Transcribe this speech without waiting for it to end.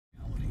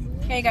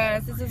Hey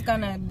guys, this is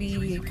gonna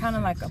be kind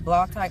of like a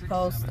blog type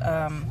post.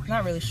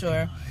 Not really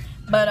sure,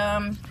 but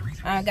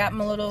I got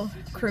my little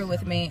crew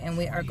with me and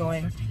we are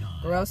going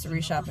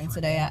grocery shopping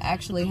today. I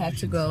actually had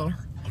to go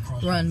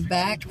run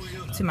back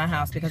to my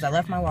house because I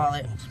left my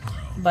wallet,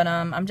 but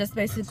I'm just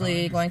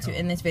basically going to,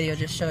 in this video,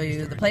 just show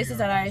you the places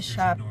that I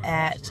shop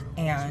at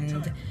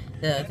and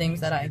the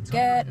things that I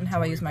get and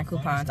how I use my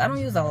coupons. I don't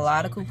use a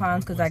lot of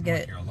coupons because I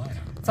get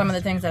some of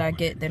the things that I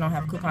get they don't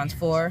have coupons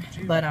for,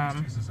 but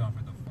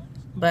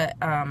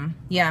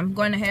yeah, I'm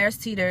going to Harris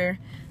Teeter.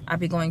 I'll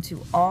be going to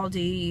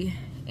Aldi,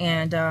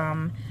 and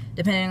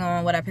depending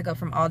on what I pick up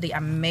from Aldi, I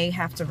may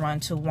have to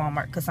run to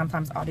Walmart because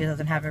sometimes Aldi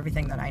doesn't have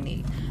everything that I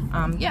need.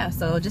 Yeah,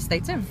 so just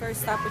stay tuned.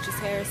 First stop, which is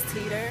Harris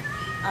Teeter,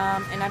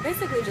 and I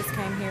basically just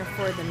came here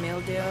for the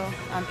meal deal.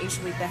 Each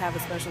week they have a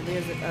special.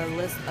 There's a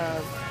list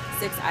of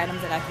 6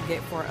 items that I could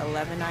get for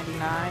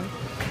 $11.99.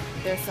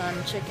 There's some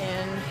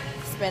chicken,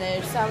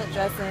 spinach, salad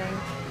dressing,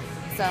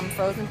 some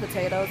frozen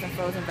potatoes and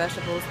frozen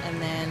vegetables,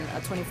 and then a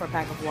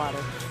 24-pack of water.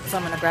 So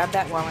I'm going to grab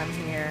that while I'm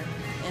here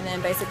and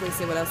then basically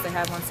see what else they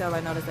have on sale.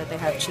 I noticed that they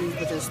have cheese,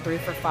 which is 3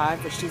 for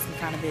 $5, which cheese can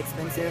kind of be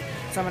expensive.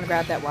 So I'm going to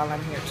grab that while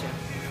I'm here too.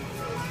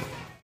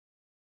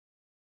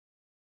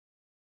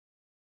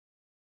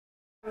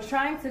 I was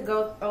trying to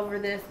go over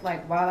this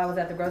like while I was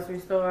at the grocery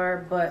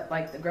store, but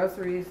like the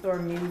grocery store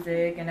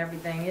music and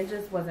everything, it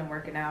just wasn't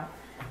working out.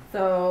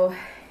 So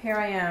here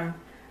I am.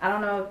 I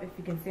don't know if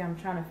you can see, I'm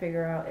trying to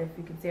figure out if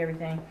you can see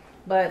everything.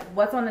 But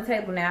what's on the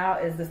table now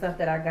is the stuff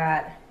that I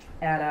got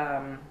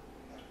at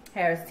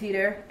Harris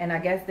Teeter. And I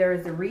guess there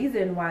is a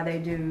reason why they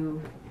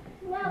do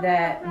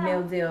that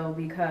meal deal,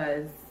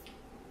 because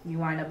you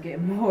wind up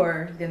getting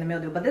more than the meal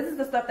deal. But this is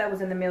the stuff that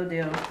was in the meal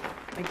deal.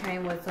 It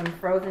came with some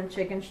frozen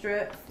chicken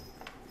strips.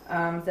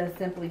 It says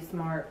Simply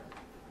Smart.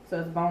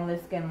 So it's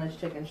boneless, skinless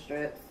chicken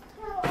strips.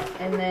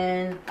 And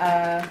then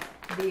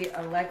the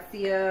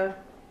Alexia.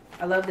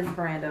 I love this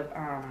brand of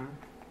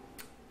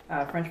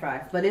French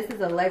fries. But this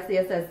is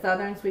Alexia. It says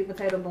Southern Sweet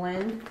Potato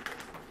Blend.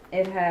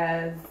 It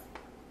has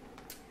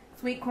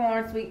sweet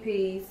corn, sweet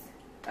peas,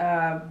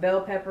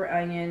 bell pepper,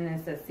 onion, and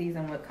it says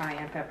seasoned with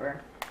cayenne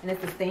pepper. And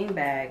it's a steam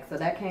bag, so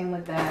that came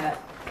with that.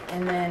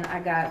 And then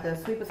I got the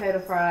sweet potato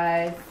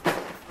fries,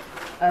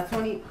 a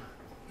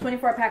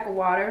 24-pack of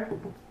water,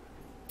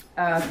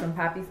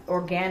 some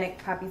organic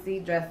poppy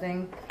seed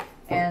dressing,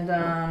 and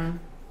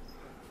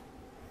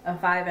a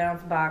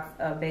 5-ounce box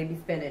of baby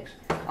spinach.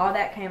 All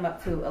that came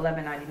up to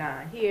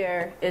 $11.99.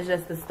 Here is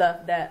just the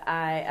stuff that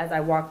as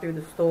I walked through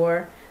the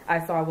store, I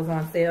saw was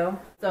on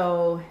sale.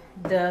 So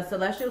the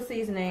Celestial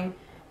Seasoning,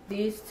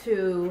 these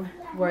two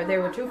were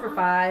 2 for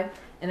 $5,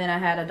 and then I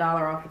had $1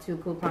 off of 2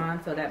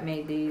 coupons, so that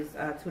made these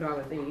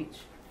 $2 each.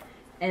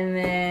 And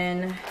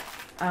then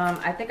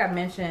I think I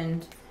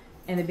mentioned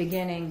in the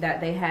beginning that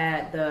they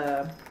had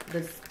the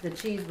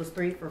cheese was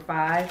 3 for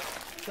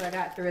 $5. So I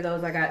got 3 of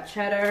those. I got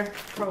cheddar,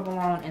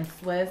 provolone, and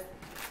Swiss.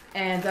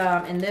 And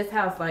in this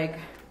house, like,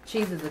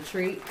 cheese is a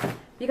treat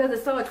because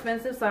it's so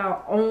expensive, so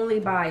I'll only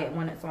buy it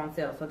when it's on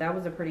sale. So that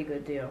was a pretty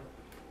good deal.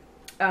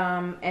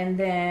 And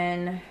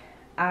then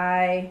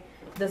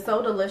the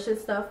So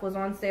Delicious stuff was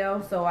on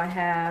sale. So I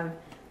have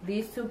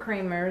these 2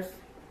 creamers.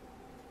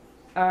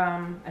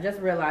 I just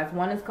realized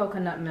one is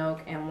coconut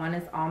milk and one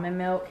is almond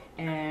milk,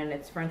 and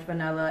it's French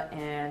vanilla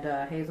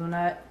and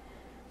hazelnut.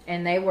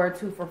 And they were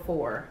 2 for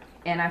 $4.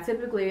 And I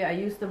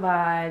used to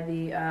buy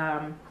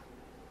the,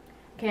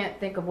 can't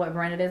think of what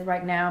brand it is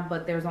right now,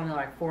 but there's only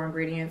like 4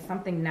 ingredients,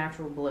 something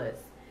Natural Bliss.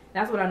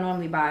 That's what I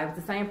normally buy. It's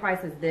the same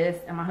price as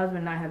this, and my husband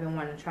and I have been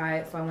wanting to try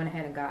it, so I went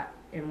ahead and got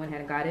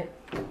it.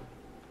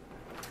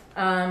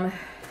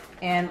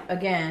 And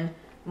again,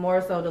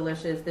 more So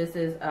Delicious. This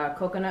is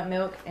coconut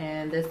milk,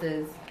 and this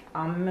is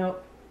almond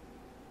milk.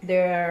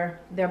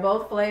 They're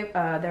both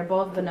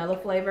vanilla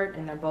flavored,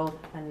 and they're both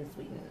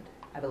unsweetened,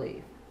 I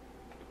believe.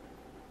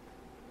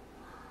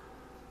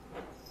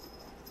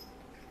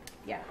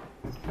 Yeah,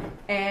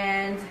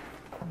 and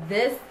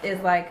this is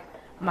like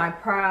my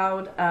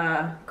proud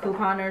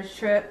couponers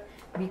trip,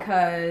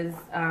 because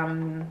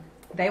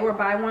they were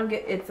buy one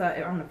get, I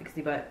don't know if you can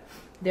see, but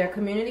they're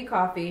community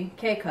coffee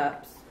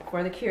K-cups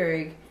for the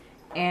Keurig,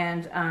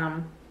 and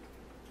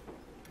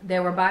they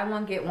were buy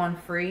one get one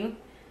free,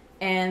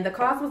 and the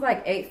cost was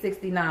like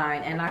 $8.69,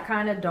 and I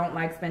kind of don't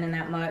like spending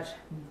that much,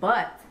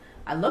 but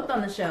I looked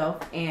on the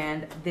shelf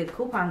and the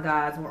coupon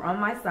guys were on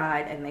my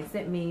side, and they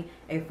sent me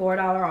a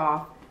 $4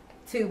 off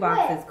 2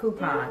 boxes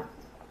coupon.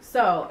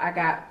 So I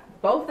got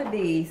both of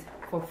these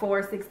for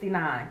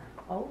 $4.69.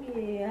 Oh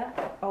yeah,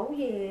 oh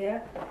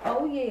yeah,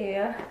 oh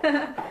yeah.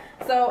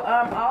 So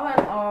all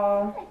in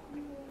all,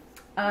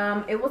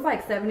 it was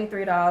like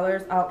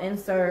 $73. I'll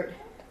insert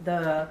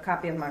the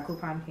copy of my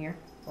coupon here,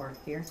 or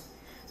here.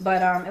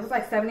 But it was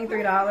like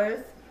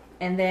 $73.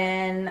 And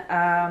then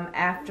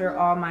after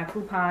all my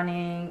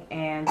couponing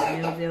and the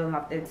meal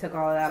deal, it took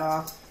all of that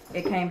off,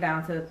 it came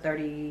down to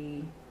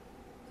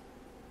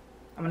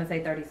I'm going to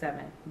say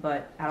 37,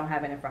 but I don't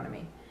have it in front of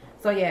me.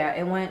 So yeah,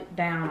 it went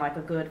down like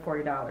a good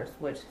 $40,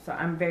 so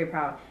I'm very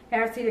proud.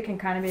 Harris Teeter can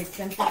kind of be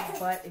expensive,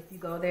 but if you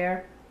go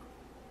there,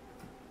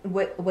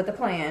 with the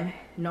plan,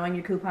 knowing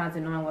your coupons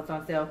and knowing what's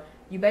on sale,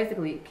 you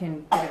basically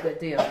can get a good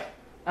deal.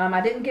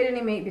 I didn't get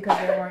any meat because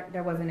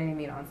there wasn't any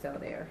meat on sale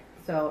there.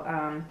 So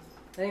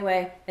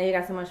anyway, thank you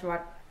guys so much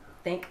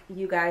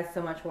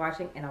for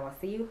watching, and I will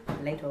see you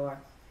later.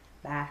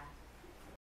 Bye.